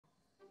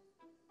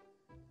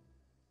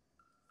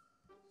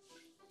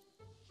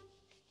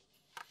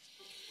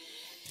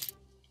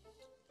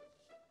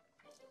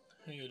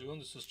Hey everyone,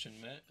 this is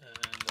Chinmay,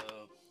 and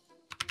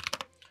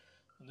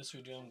in this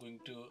video I'm going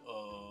to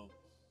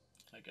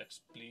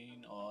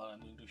explain, or I'm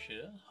going to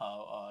share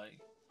how I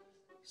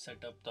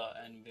set up the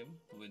Neovim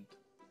with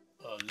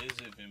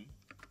Lazyvim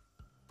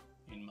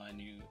in my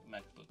new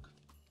MacBook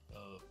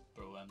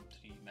Pro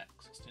M3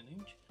 Max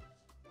 16-inch,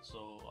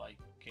 so I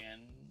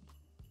can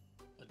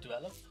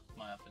develop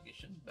my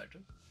application better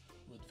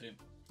with Vim.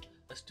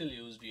 I still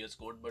use VS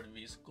Code, but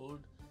VS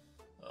Code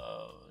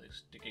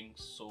is taking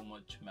so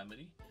much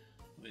memory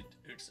with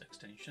its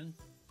extension,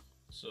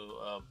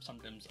 so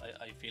sometimes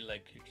I feel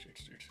like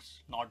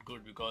it's not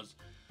good, because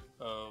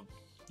the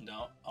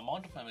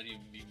amount of memory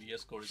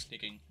VS Code is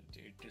taking,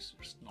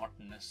 it's not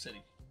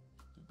necessary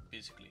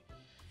basically.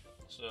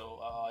 So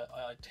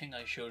I think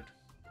I should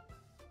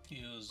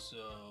use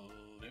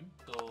Vim.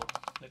 So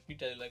let me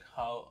tell you like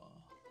how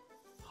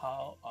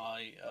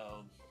I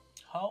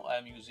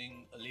am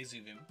using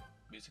Lazyvim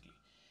basically.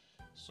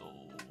 So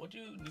what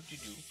you need to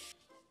do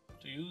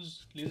to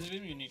use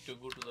Lazyvim, you need to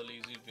go to the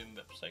Lazyvim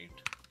website,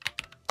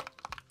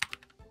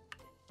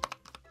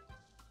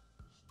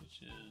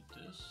 which is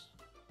this,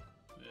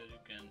 where you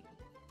can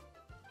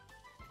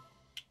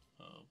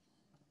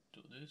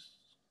do this.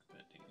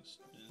 I think it's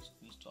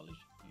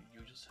installation.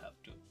 You just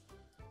have to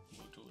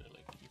go to it.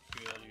 Like if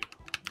you are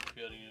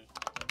in your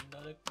home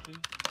directory,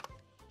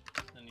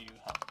 then you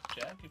have to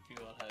check if you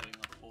are having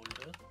a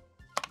folder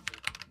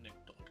with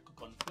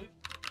nextjs.config.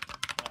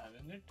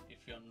 Having it. If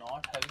you are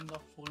not having the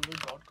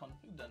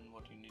folder.config, then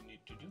what you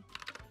need to do,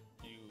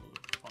 you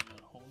from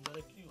your home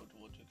directory,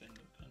 what you can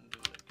do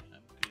like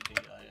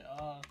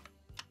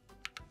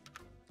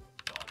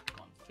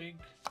mkdir.config.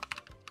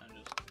 I'm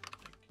just like,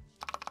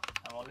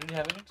 I'm already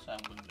having it, so I'm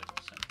going to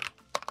like sample.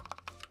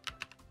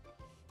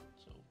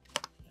 So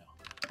yeah,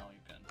 now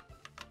you can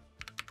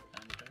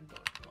enter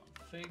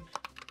 .config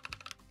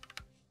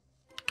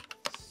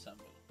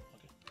sample.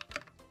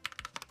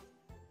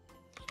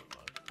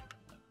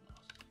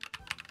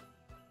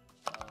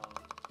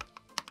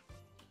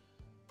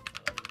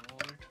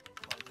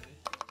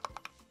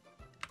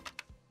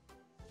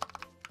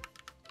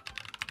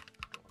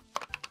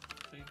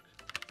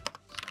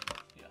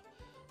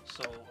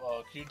 So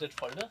create that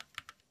folder,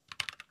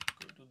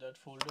 go to that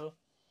folder.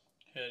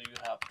 Here you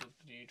have to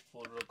create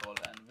folder called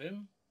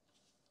Neovim,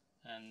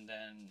 and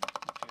then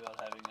if you are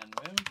having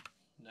Neovim,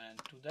 then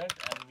to that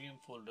Neovim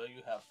folder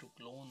you have to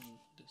clone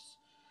this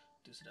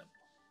repo.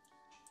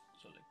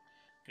 So like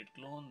git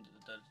clone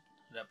the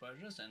repo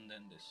address and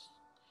then this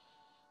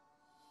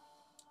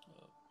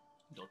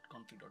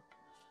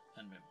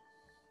 .config.neovim.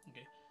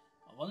 Okay,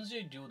 once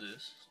you do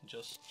this,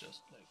 just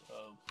like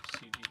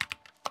cd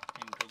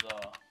into the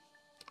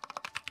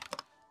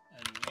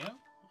Neovim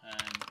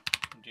and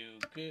do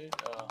git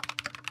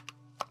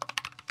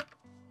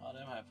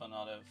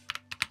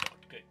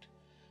rm-rf.git.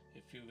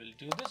 If you will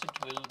do this, it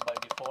will by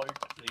default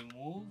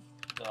remove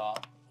the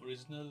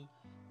original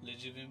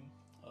Lazyvim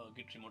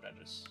git remote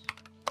address.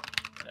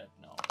 Right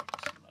now,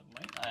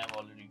 I have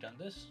already done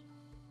this.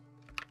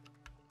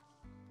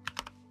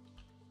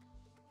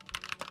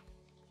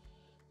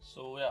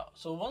 So yeah,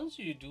 so once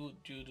you do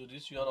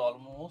this, you are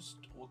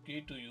almost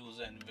okay to use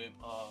Neovim,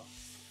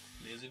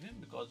 Lazyvim,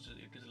 because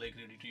it is like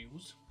ready to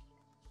use.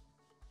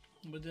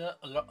 But there are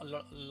a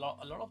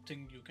lot of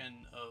things you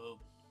can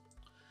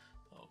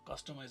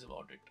customize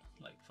about it.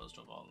 Like first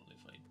of all,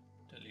 if I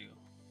tell you,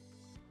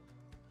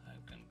 I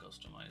can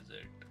customize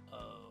it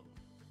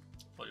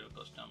for your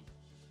custom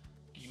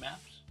key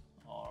maps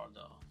or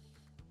the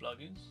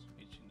plugins,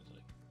 which is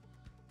like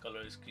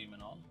color scheme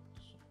and all.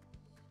 So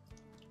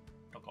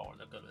talk about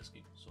the color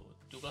scheme. So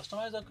to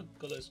customize the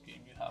color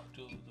scheme, you have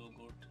to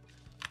go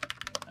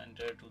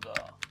enter to the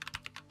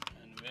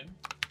Neovim,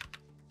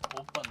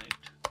 open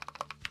it.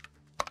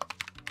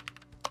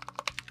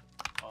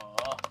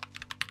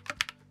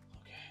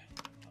 Okay,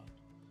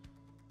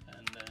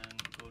 and then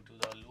go to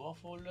the Lua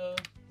folder,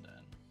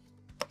 then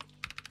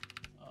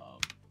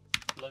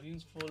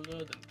plugins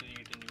folder, then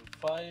create a new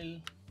file,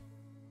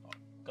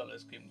 color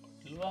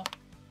scheme.lua,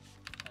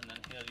 and then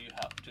here you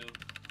have to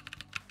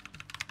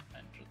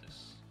enter this.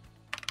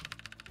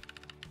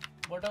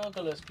 Whatever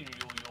color scheme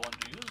you want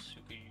to use,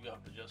 you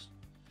have to just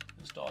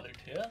install it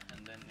here,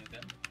 and then you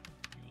can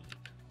use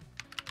it.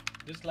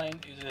 This line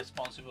is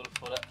responsible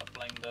for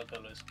applying the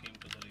color scheme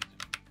to the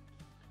Lazyvim.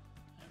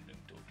 I'm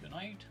doing Tokyo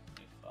Night.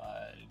 If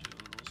I do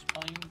Rose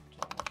Pine, so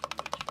I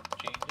should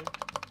change it.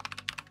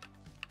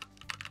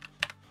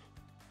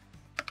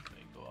 If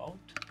I go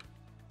out,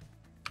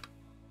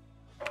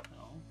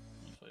 now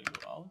if I go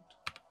out,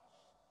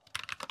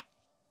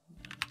 and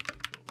if I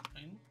go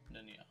in,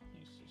 then yeah,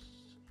 this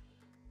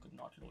could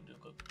not load your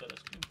color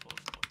scheme for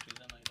what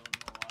reason, I don't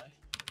know why.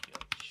 Yeah,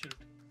 it should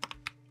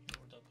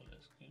load the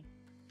color scheme.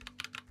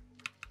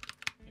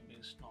 Maybe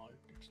it's not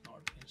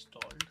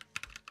installed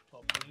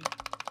properly.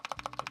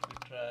 If we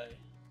try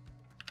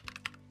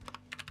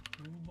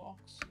Toolbox,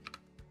 see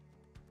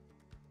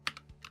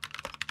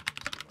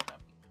what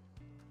happened.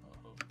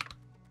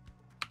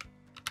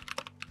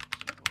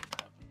 See what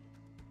happened.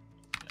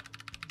 Yeah,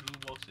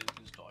 Toolbox is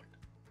installed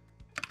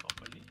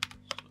properly.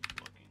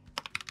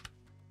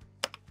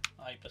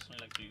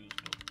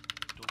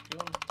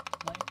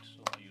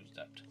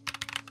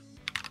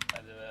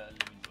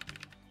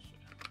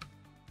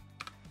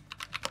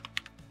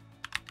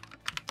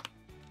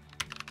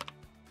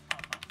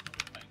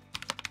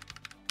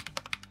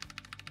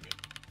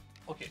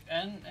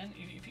 and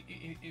if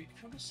you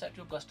want to set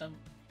your custom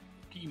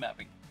key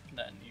mapping,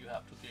 then you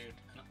have to create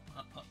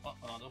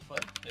another file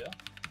here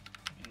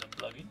in the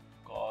plugin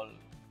called,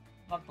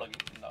 not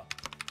plugin, in the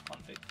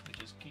config,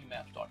 which is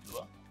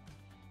keymaps.lua.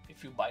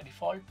 If you by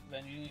default,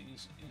 when you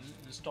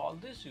install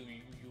this, you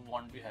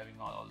won't be having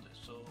all this,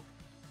 so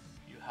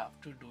you have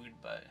to do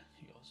it by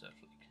yourself.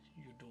 Like,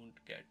 you don't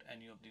get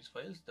any of these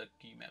files, the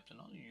key maps and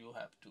all. You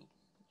have to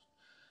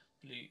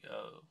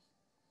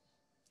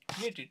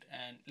create it,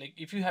 and like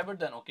if you have it,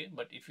 then okay,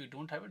 but if you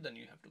don't have it, then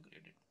you have to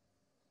create it.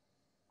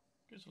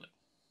 Okay, so like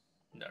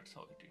that's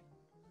how it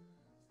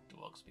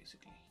works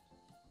basically.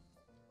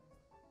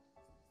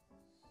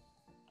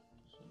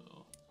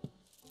 So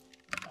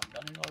I've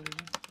done it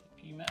already. So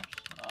key maps,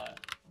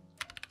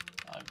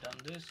 I've done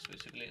this.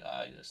 Basically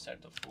I just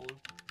set the 4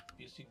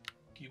 basic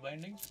key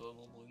bindings, so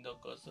moving the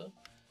cursor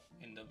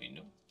in the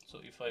window. So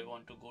if I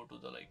want to go to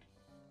the like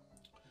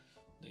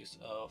this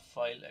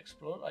file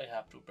explorer, I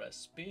have to press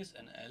space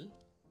and L,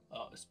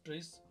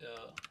 space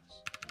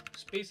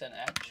and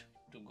H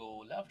to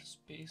go left,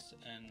 space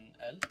and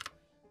L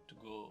to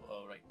go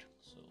right.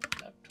 So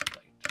left,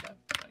 right,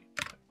 left, right,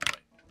 left,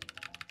 right.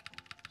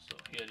 So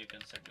here you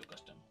can set your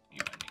custom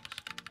key bindings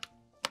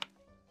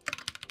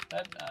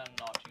that I'm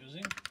not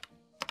using.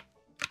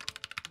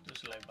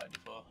 Just like by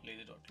default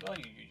lazy.lua,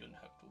 you don't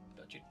have to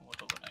touch it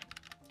most of the time.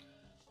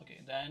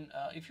 Okay, then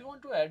if you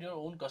want to add your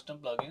own custom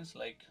plugins,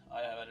 like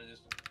I have added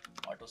this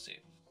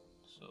autosave.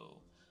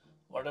 So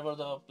whatever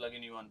the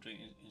plugin you want to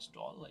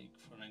install, like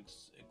for an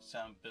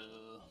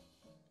example,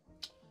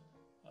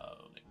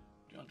 like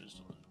you want to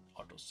install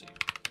autosave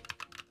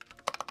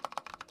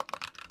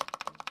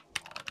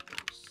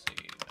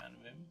and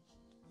Vim.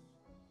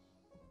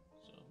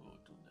 So go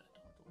to that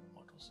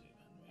autosave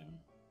and Vim,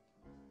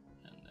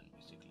 and then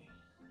basically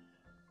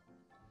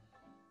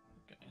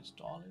you can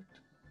install it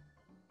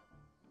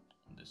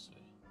this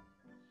way.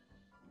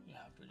 You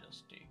have to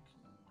just take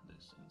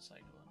this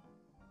inside one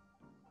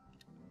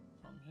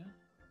from here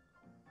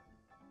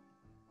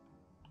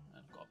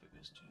and copy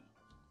paste here,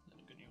 then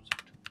you can use it.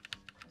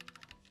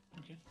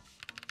 Okay,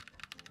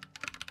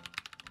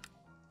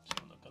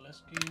 same the color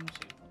scheme,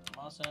 same for the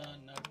masa,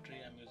 nerd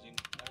tree. I'm using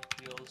nerd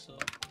tree also,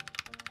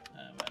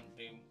 and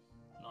Vim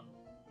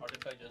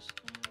notify, just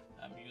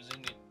I'm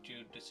using it to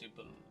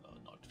disable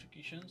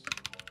notifications,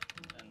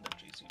 and the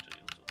tree seater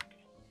also.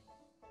 Okay,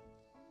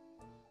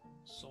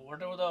 so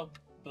whatever the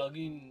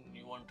plugin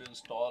you want to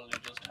install, you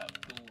just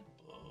have to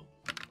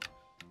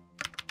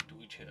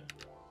do it here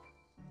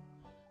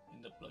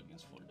in the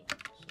plugins folder.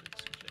 So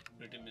it's like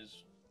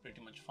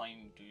pretty much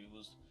fine to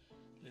use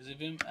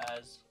Lazyvim,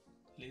 as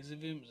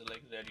Lazyvim is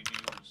like ready to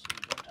use, so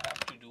you don't have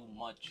to do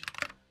much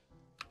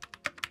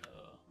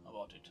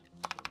about it.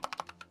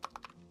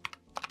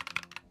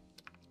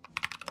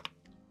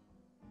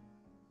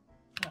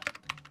 So, yeah.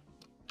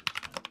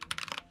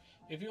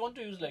 If you want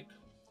to use like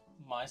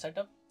my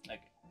setup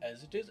like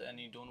as it is, and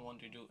you don't want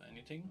to do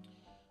anything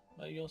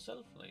by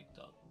yourself, like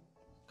the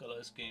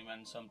color scheme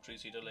and some tree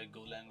seater like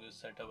golang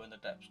setup and the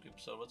TypeScript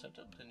server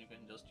setup, then you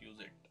can just use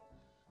it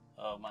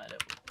my level.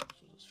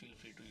 So just feel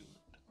free to use it.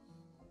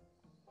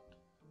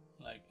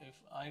 Like if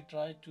I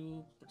try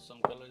to put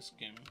some color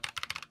scheme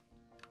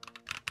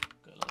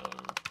for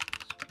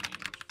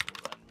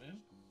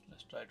Vim,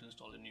 let's try to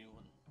install a new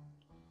one.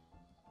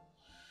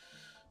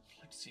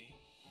 Let's see.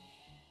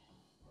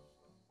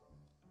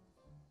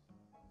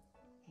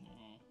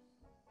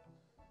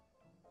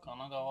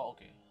 Kanagawa.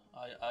 Okay,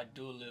 I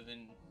do live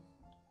in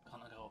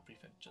Kanagawa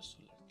prefecture, so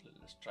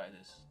let's try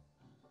this.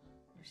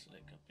 It's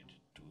like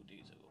updated 2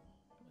 days ago,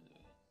 by the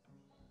way.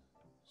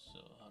 So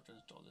how to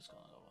install this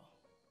Kanagawa?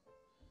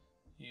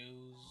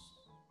 Use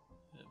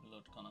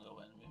reload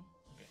Kanagawa and Vim.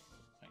 Okay,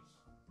 fine.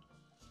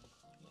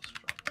 Let's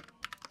try to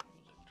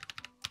use it.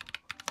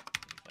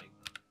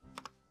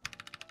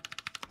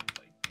 If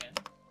I can.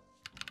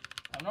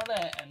 I'm not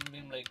an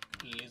Vim like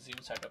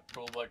Lazyvim setup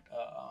pro, but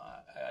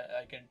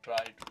I can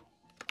try to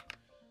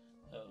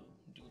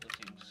do the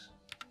things.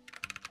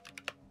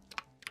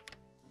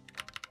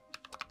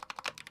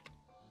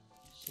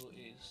 So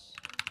is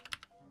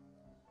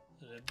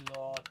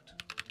reblot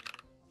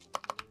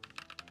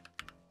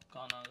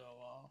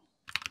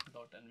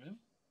kanagawa.nvim.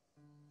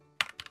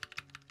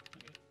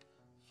 Okay,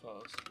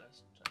 first let's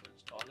try to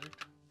install it.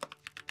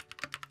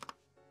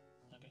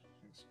 Okay,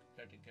 it's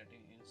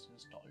getting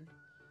installed.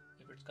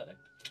 If it's correct,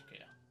 okay,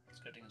 yeah,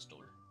 it's getting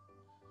installed.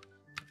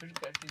 If it's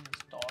getting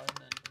installed,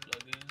 then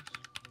plugins,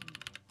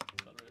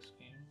 color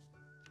scheme,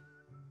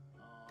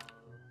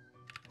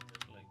 or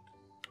just like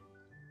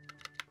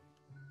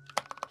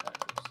try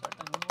to set a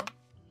new one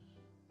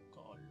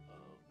called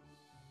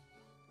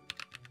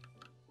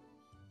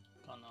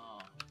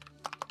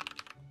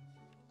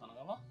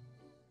Kanagawa,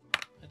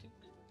 I think.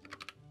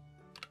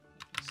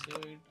 If you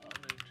save it,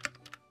 alright.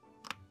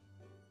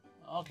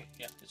 Okay,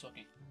 yeah, it's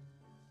working.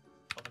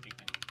 Perfectly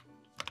fine.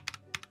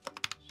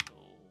 So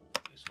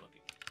it's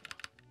working. Yeah.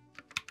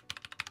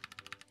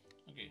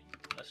 Okay,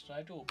 let's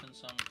try to open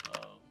some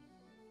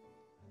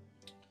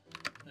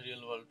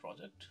real world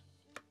project.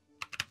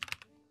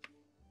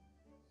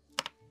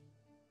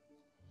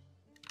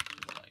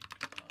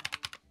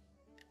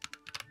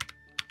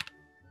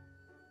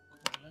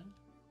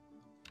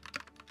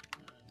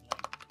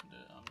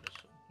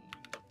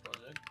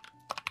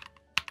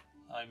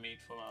 made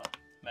for my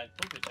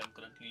MacBook, which I'm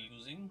currently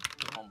using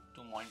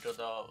to monitor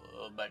the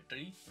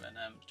battery when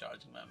I'm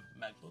charging my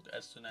MacBook.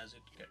 As soon as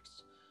it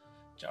gets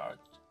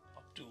charged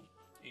up to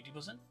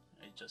 80%,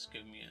 it just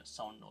gives me a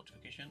sound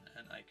notification,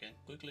 and I can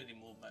quickly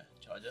remove my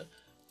charger,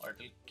 or it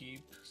will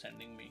keep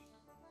sending me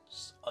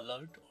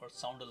alert or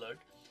sound alert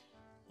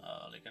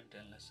like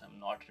unless I'm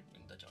not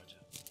removing the charger.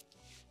 So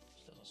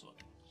that's also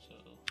working. So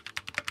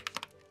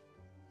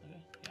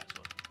okay, yeah, it's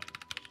working fine.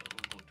 So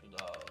we'll go to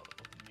the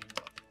main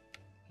part.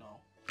 No,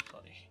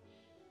 sorry.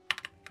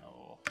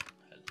 Oh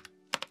hell,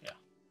 yeah.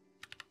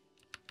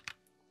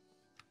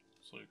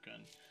 So you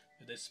can,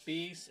 with the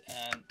space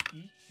and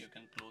E, you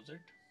can close it.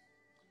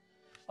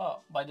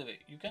 Oh, by the way,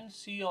 you can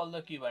see all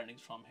the key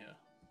bindings from here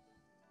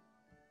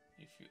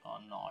if you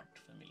are not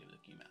familiar with the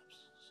key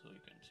maps. So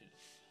you can see,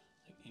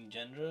 like in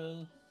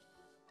general,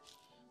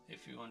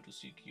 if you want to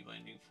see key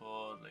binding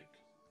for like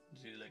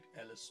this is like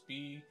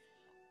LSP,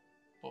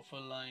 buffer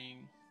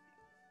line,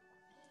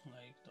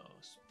 like the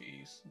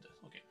space.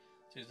 Okay,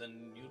 so is the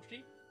new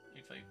tree.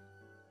 If I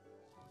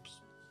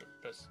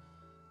press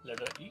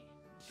letter E,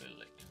 it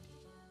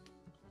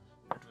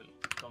will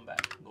come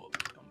back, go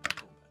back, come back,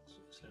 go back.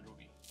 So it's letter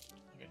B.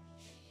 Okay.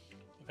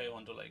 If I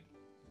want to like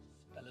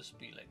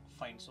LSP, like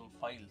find some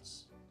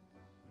files,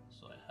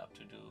 so I have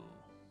to do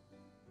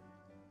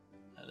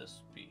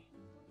LSP.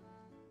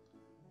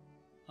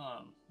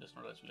 That's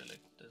not actually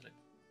like, there's like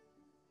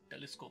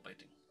telescope, I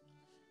think,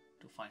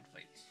 to find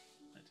files,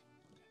 I think.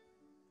 Okay.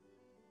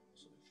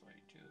 So if I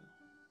do,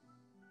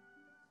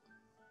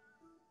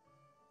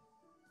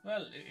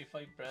 well, if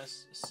I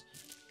press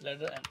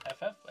letter and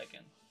FF, I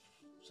can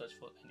search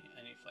for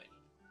any file.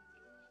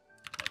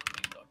 Like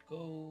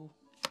main.go,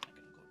 I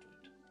can go to it.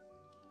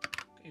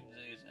 Okay, if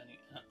there is any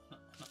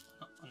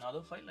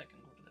another file, I can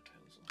go to that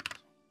file also.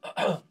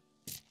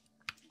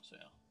 So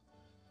yeah.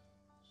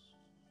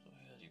 So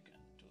here you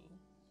can do,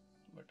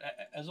 but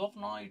as of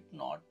now, it's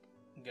not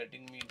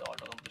getting me the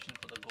auto completion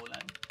for the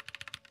golang,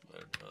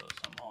 but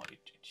somehow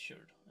it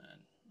should,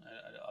 and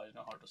I don't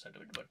know how to set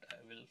up it, but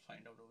I will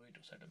find out a way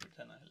to set up it,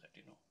 and I'll let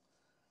you know.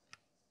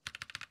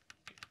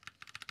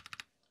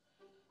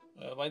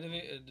 Okay. By the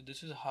way,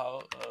 this is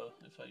how,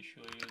 if I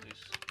show you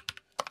this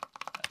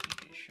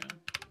application,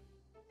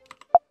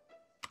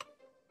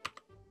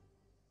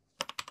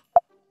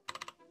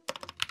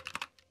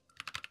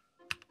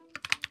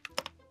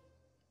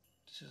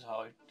 this is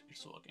how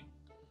it's working.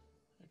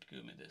 It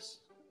gives me this.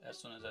 As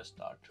soon as I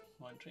start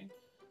monitoring,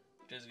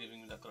 it is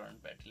giving me the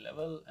current battery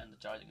level and the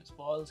charging is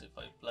false. If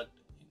I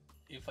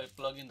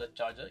plug in the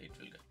charger, it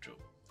will get true,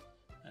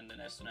 and then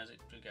as soon as it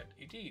will get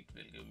 80, it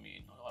will give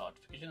me a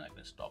notification. I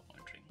can stop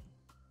monitoring.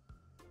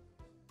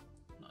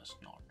 No, it's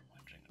not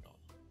monitoring at all.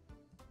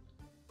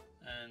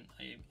 And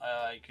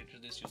I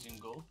created this using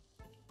Go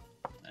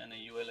and a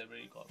UI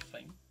library called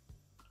Fing.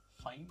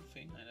 I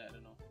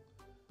don't know.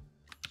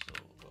 So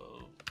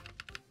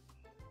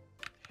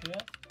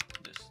here,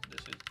 this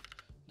is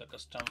the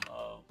custom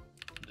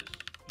this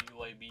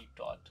UIB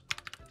dot.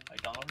 I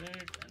downloaded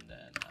it and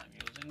then I'm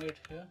using it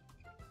here.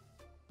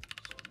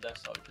 So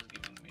that's how it is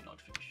giving me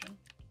notification.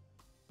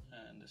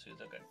 And this is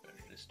the get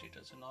battery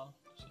status and all.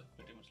 It's like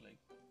pretty much like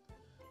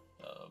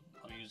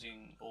I'm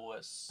using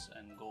OS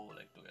and Go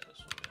like together.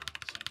 So yeah.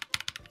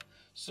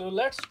 So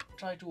let's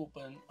try to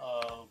open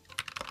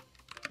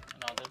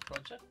another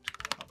project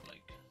of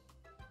like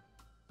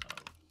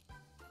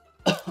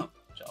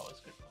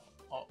JavaScript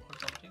or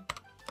something.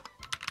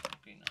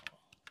 Okay, now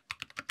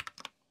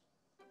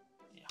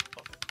yeah,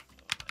 perfect.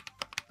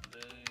 So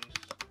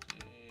like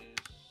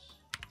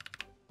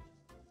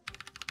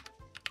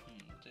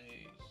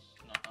okay.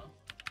 Yeah.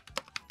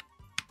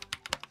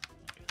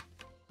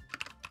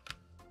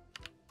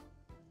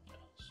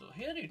 So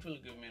here it will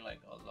give me like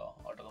all the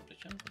auto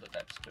completion for the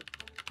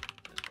TypeScript.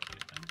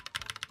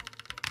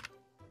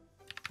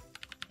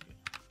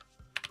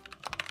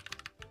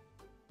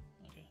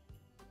 Okay.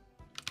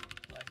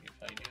 Like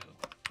if I do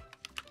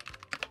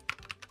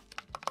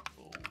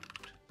code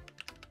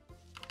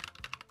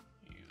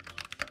use from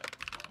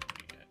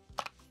React,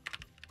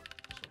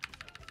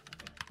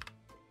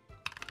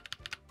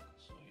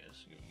 so yes,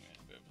 giving me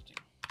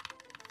everything.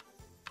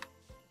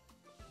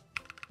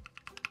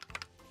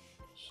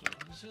 So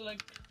this is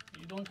like,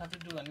 you don't have to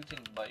do anything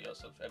by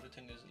yourself.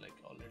 Everything is like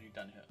already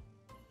done here.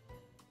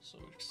 So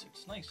it's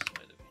nice,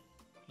 by the way.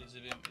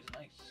 Lazyvim is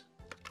nice.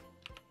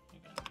 You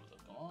can do the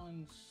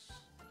commands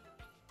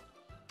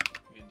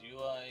with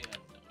UI,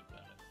 and then we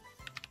can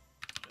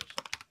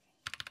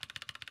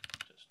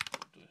just go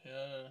to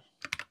here.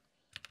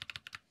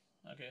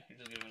 Okay, it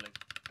is giving like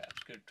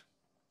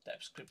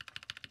TypeScript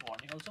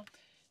warning also.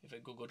 If I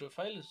go to a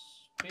file,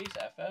 space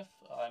ff,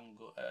 I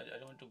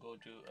want to go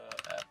to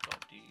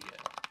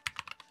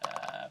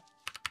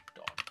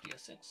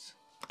app.tsx.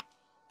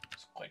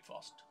 It's quite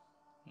fast.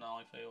 Now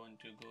if I want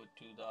to go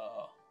to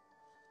the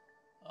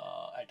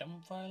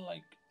atom file,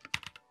 like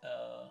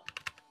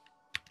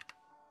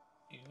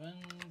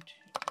event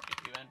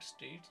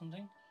state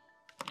something,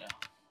 yeah,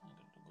 I'm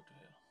going to go to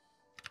here.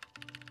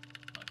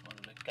 I want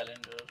to like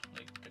calendar,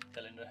 like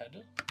calendar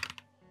header.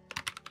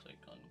 I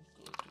can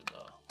go to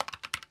the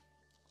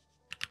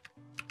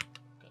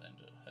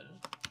calendar header.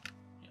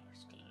 Yeah,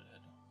 it's calendar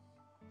header.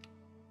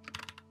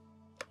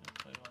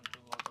 If I want to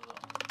go to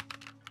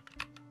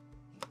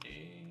the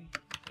day,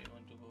 if I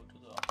want to go to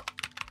the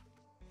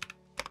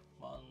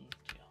month,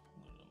 yeah,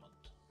 go to the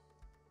month.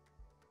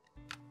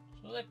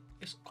 So like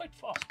it's quite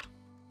fast.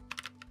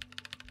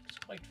 It's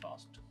quite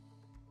fast.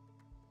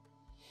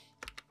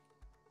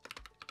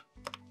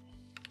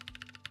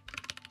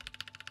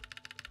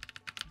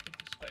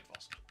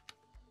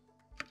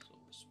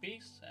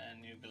 Space,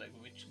 and you can like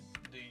which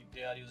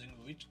they are using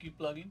which key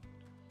plugin,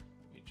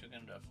 which you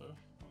can refer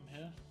from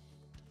here,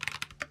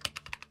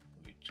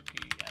 which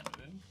key and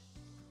Vim.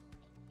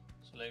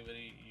 So like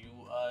very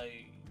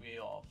UI way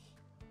of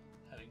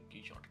having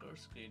key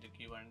shortcuts, create a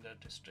keyword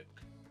that is strict.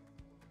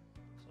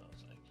 So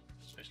it's like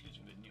especially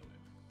with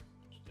Neovim,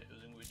 so they're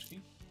using which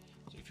key.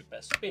 So if you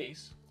press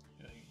space,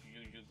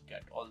 you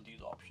get all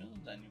these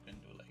options. Then you can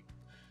do like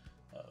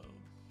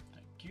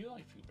Q.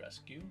 If you press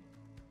Q,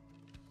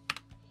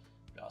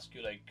 ask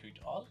you like quit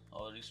all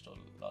or restore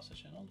last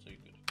session also, you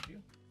go to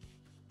Q.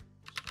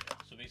 So, yeah.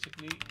 So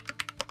basically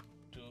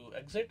to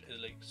exit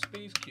is like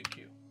space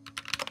QQ.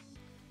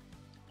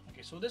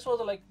 Okay, so this was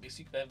a like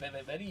basic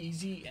very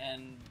easy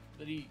and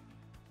very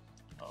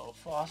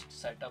fast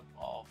setup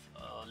of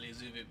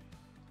Lazyvim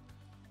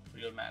for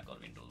your Mac or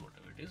Windows,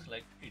 whatever it is.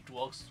 Like it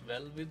works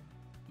well with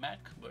Mac,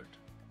 but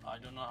I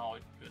don't know how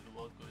it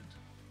will work with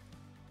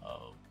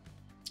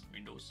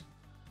Windows.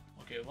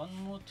 Okay, one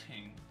more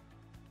thing.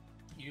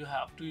 You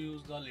have to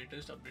use the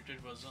latest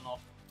updated version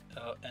of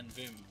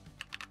Neovim,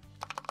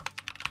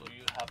 so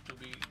you have to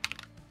be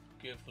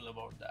careful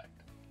about that.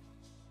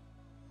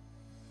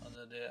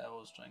 Other day I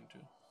was trying to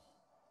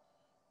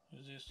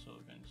use this, so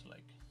it's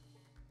like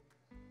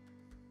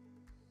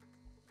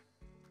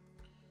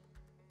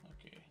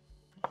okay,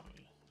 I will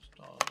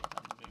install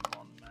Neovim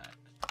on Mac,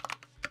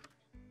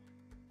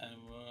 and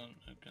when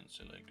you can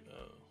say like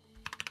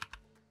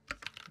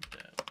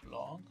dev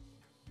blog.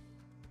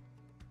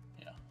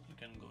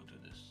 You can go to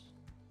this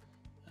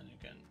and you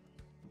can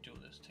do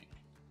this thing.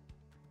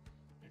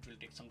 It will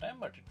take some time,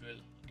 but it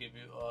will give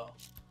you a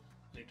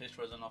latest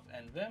version of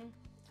Neovim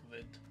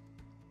with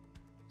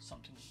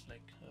something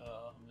like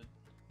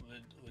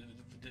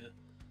with the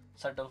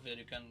setup where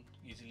you can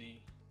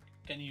easily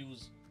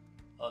use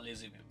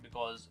Lazyvim,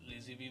 because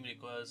Lazyvim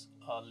requires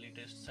a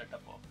latest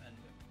setup of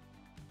Neovim.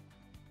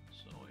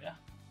 So yeah,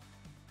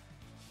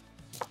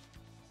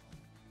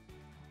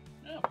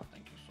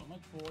 thank you so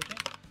much for watching.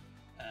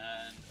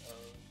 And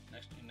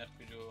in next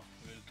video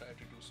we will try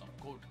to do some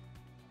code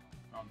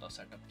around the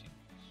setup thing.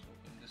 So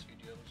in this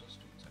video I was